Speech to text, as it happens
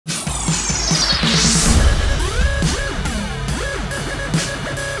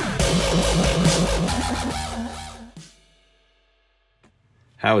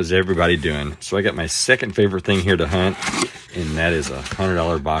How is everybody doing? So I got my second favorite thing here to hunt, and that is a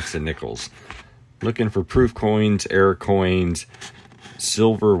 $100 box of nickels. Looking for proof coins, error coins,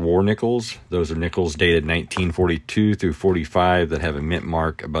 silver war nickels. Those are nickels dated 1942 through 45 that have a mint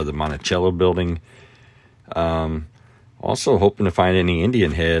mark above the Monticello building. Also hoping to find any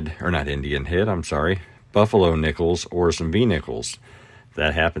buffalo nickels or some V nickels.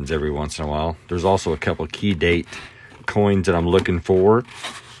 That happens every once in a while. There's also a couple key date coins that I'm looking for.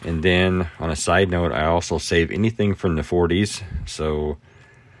 And then on a side note, I also save anything from the 40s. So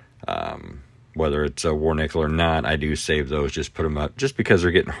whether it's a war nickel or not, I do save those, just put them up just because they're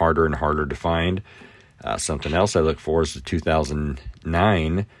getting harder and harder to find. Something else I look for is the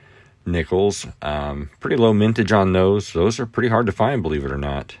 2009 nickels. Pretty low mintage on those. Those are pretty hard to find, believe it or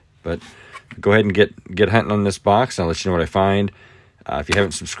not. But go ahead and get hunting on this box. I'll let you know what I find. If you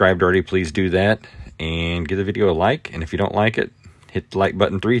haven't subscribed already, please do that. And give the video a like. And if you don't like it, hit the like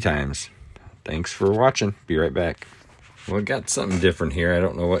button 3 times. Thanks for watching. Be right back. Well, I got something different here. I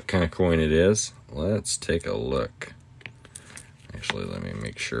don't know what kind of coin it is. Let's take a look. Actually, let me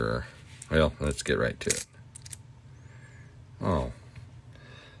make sure. Well, let's get right to it. Oh.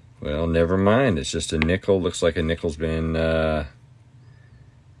 Well, never mind. It's just a nickel. Looks like a nickel's been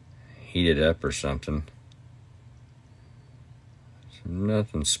heated up or something. So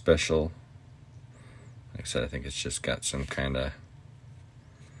nothing special. Like I said, I think it's just got some kind of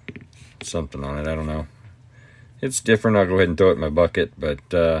something on it. I don't know. It's different. I'll go ahead and throw it in my bucket, but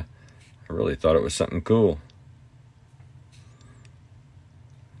I really thought it was something cool.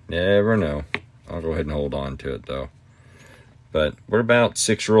 Never know. I'll go ahead and hold on to it, though. But we're about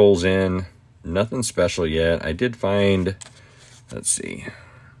 6 rolls in. Nothing special yet. I did find, let's see.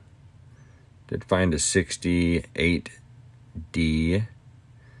 Did find a 68D.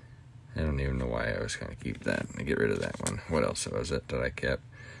 I don't even know why I was going to keep that. I get rid of that one. What else was it that I kept?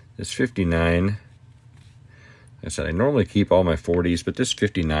 This 59. Like I said, I normally keep all my 40s, but this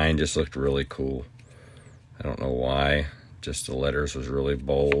 59 just looked really cool. I don't know why. Just the letters was really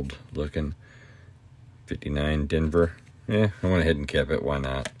bold looking. 59 Denver. Yeah, I went ahead and kept it. Why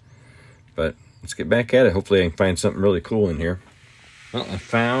not? But let's get back at it. Hopefully I can find something really cool in here. Well, I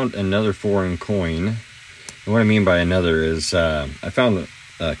found another foreign coin. And what I mean by another is I found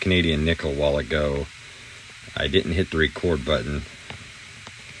a Canadian nickel a while ago. I didn't hit the record button.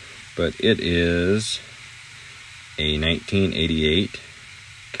 But it is a 1988.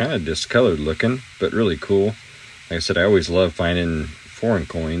 Kind of discolored looking, but really cool. Like I said, I always love finding foreign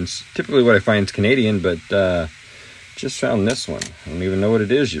coins. Typically what I find is Canadian, but just found this one. I don't even know what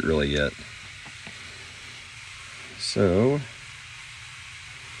it is really yet. So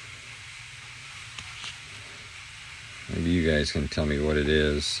maybe you guys can tell me what it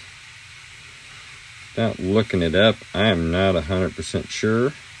is. Without looking it up, I am not 100%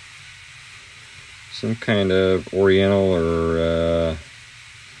 sure. Some kind of Oriental or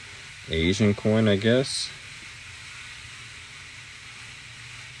Asian coin, I guess.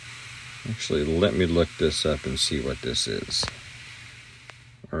 Actually, let me look this up and see what this is.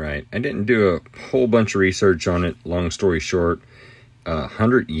 Alright, I didn't do a whole bunch of research on it. Long story short,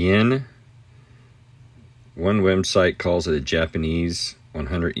 100 yen. One website calls it a Japanese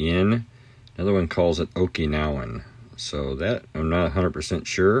 100 yen. Another one calls it Okinawan. So that, I'm not 100%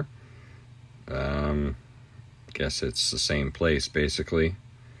 sure. Guess it's the same place, basically.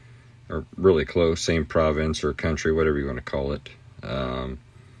 Or really close, same province or country, whatever you want to call it.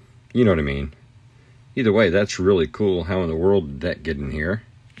 You know what I mean. Either way, that's really cool. How in the world did that get in here?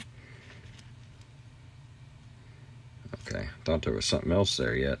 Okay, thought there was something else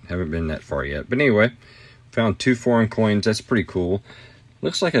there yet. Haven't been that far yet. But anyway, found 2 foreign coins. That's pretty cool.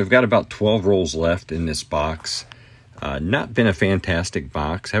 Looks like I've got about 12 rolls left in this box. Not been a fantastic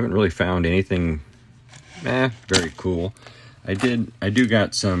box. Haven't really found anything very cool. I do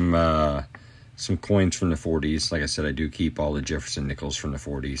got some coins from the 40s. Like I said, I do keep all the Jefferson nickels from the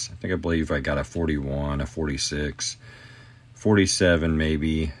 40s. I believe I got a 41, a 46, 47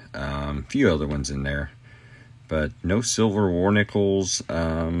 maybe, a few other ones in there. But no silver war nickels,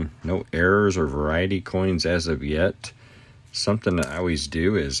 no errors or variety coins as of yet. Something that I always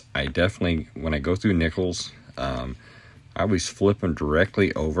do is I definitely, when I go through nickels, I always flip them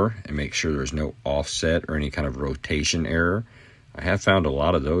directly over and make sure there's no offset or any kind of rotation error. I have found a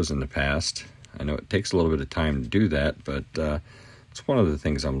lot of those in the past. I know it takes a little bit of time to do that, but it's one of the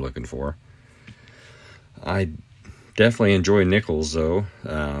things I'm looking for. I definitely enjoy nickels, though,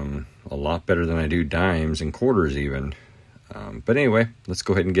 a lot better than I do dimes and quarters even. But anyway, let's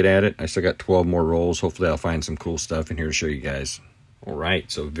go ahead and get at it. I still got 12 more rolls. Hopefully I'll find some cool stuff in here to show you guys. All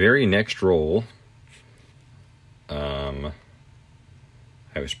right, so very next roll.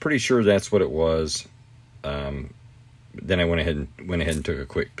 I was pretty sure that's what it was. Then I went ahead and took a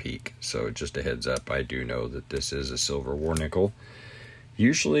quick peek. So just a heads up, I do know that this is a silver war nickel.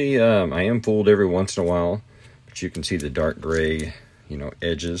 Usually I am fooled every once in a while, but you can see the dark gray, you know,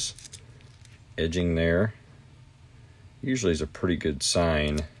 edging there. Usually is a pretty good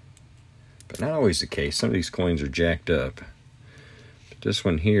sign, but not always the case. Some of these coins are jacked up. But this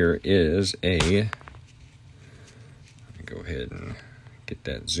one here is a, let me go ahead and get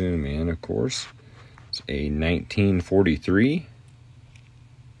that zoom in, of course. It's a 1943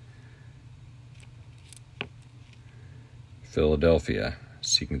 Philadelphia,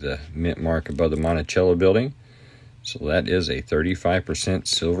 seeking the mint mark above the Monticello building. So that is a 35%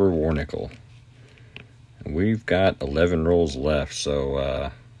 silver war nickel. And we've got 11 rolls left, so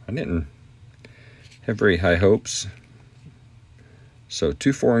I didn't have very high hopes. So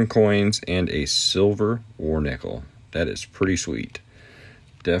 2 foreign coins and a silver war nickel. That is pretty sweet.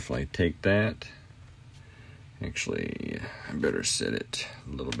 Definitely take that. Actually, I better set it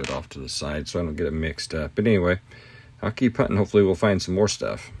a little bit off to the side so I don't get it mixed up. But anyway, I'll keep hunting. Hopefully we'll find some more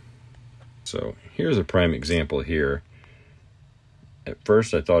stuff. So here's a prime example here. At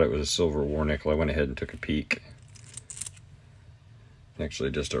first I thought it was a silver war nickel. I went ahead and took a peek. Actually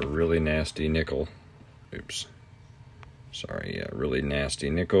just a really nasty nickel. Oops. Sorry, yeah, really nasty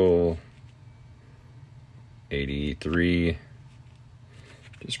nickel. 83.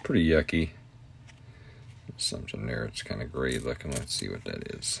 Just pretty yucky. There's something there. It's kind of gray looking. Let's see what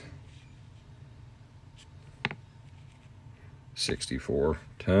that is. 64.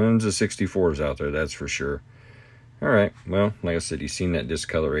 Tons of 64s out there, that's for sure. Alright, well, like I said, you've seen that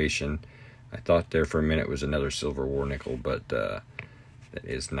discoloration. I thought there for a minute it was another silver war nickel, but that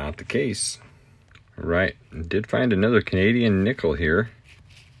is not the case. Alright, did find another Canadian nickel here.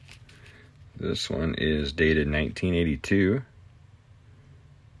 This one is dated 1982.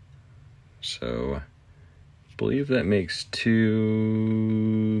 So, I believe that makes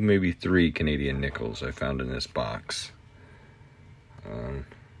 2, maybe 3 Canadian nickels I found in this box.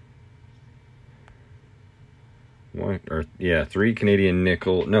 3 Canadian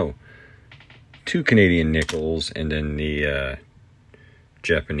nickel, no, 2 Canadian nickels, and then the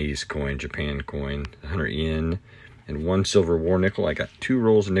Japanese coin, Japan coin, 100 yen, and 1 silver war nickel. I got 2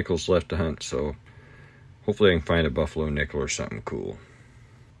 rolls of nickels left to hunt, so hopefully I can find a buffalo nickel or something cool.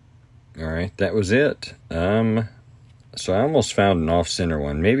 Alright, that was it. So I almost found an off-center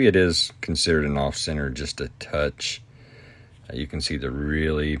one. Maybe it is considered an off-center, just a touch. You can see the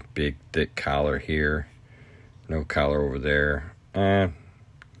really big, thick collar here. No collar over there. I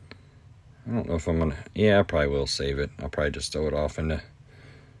don't know if I'm gonna. Yeah, I probably will save it. I'll probably just throw it off on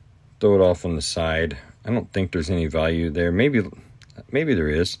the side. I don't think there's any value there. Maybe there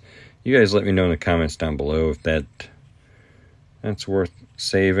is. You guys let me know in the comments down below if that's worth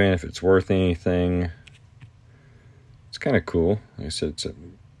saving, if it's worth anything. It's kind of cool. Like I said, it's a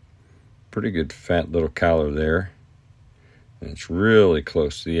pretty good fat little collar there. And it's really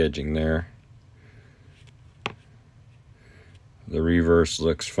close to the edging there. The reverse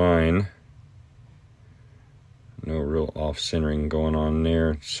looks fine. No real off-centering going on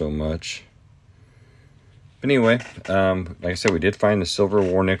there so much. But anyway, like I said, we did find the silver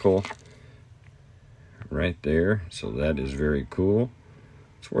war nickel right there. So that is very cool.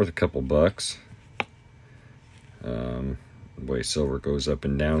 It's worth a couple bucks. The way silver goes up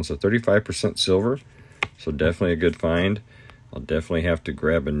and down. So 35% silver. So definitely a good find. I'll definitely have to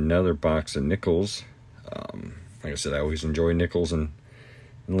grab another box of nickels. Like I said, I always enjoy nickels and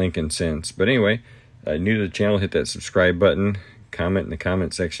Lincoln cents. But anyway, new to the channel, hit that subscribe button. Comment in the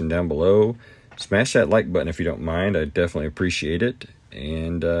comment section down below. Smash that like button if you don't mind. I definitely appreciate it.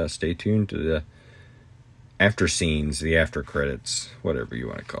 And stay tuned to the after scenes, the after credits, whatever you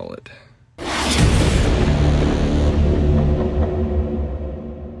want to call it.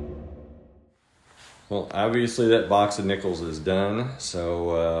 Well, obviously that box of nickels is done,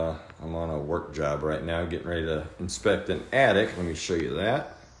 so I'm on a work job right now, getting ready to inspect an attic. Let me show you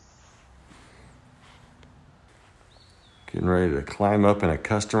that. Getting ready to climb up in a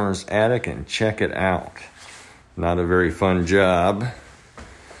customer's attic and check it out. Not a very fun job,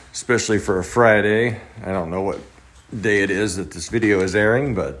 especially for a Friday. I don't know what day it is that this video is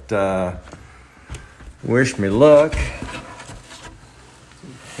airing, but wish me luck.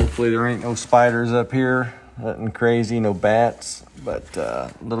 Hopefully there ain't no spiders up here, nothing crazy, no bats, but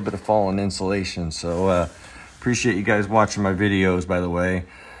a little bit of fallen insulation. So appreciate you guys watching my videos, by the way.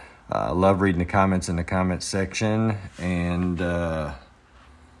 Love reading the comments in the comment section, and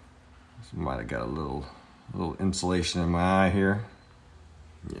might have got a little insulation in my eye here.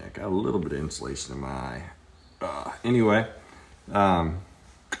 Yeah, got a little bit of insulation in my eye. Anyway,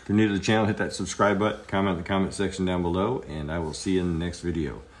 If you're new to the channel, hit that subscribe button, comment in the comment section down below, and I will see you in the next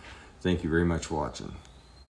video. Thank you very much for watching.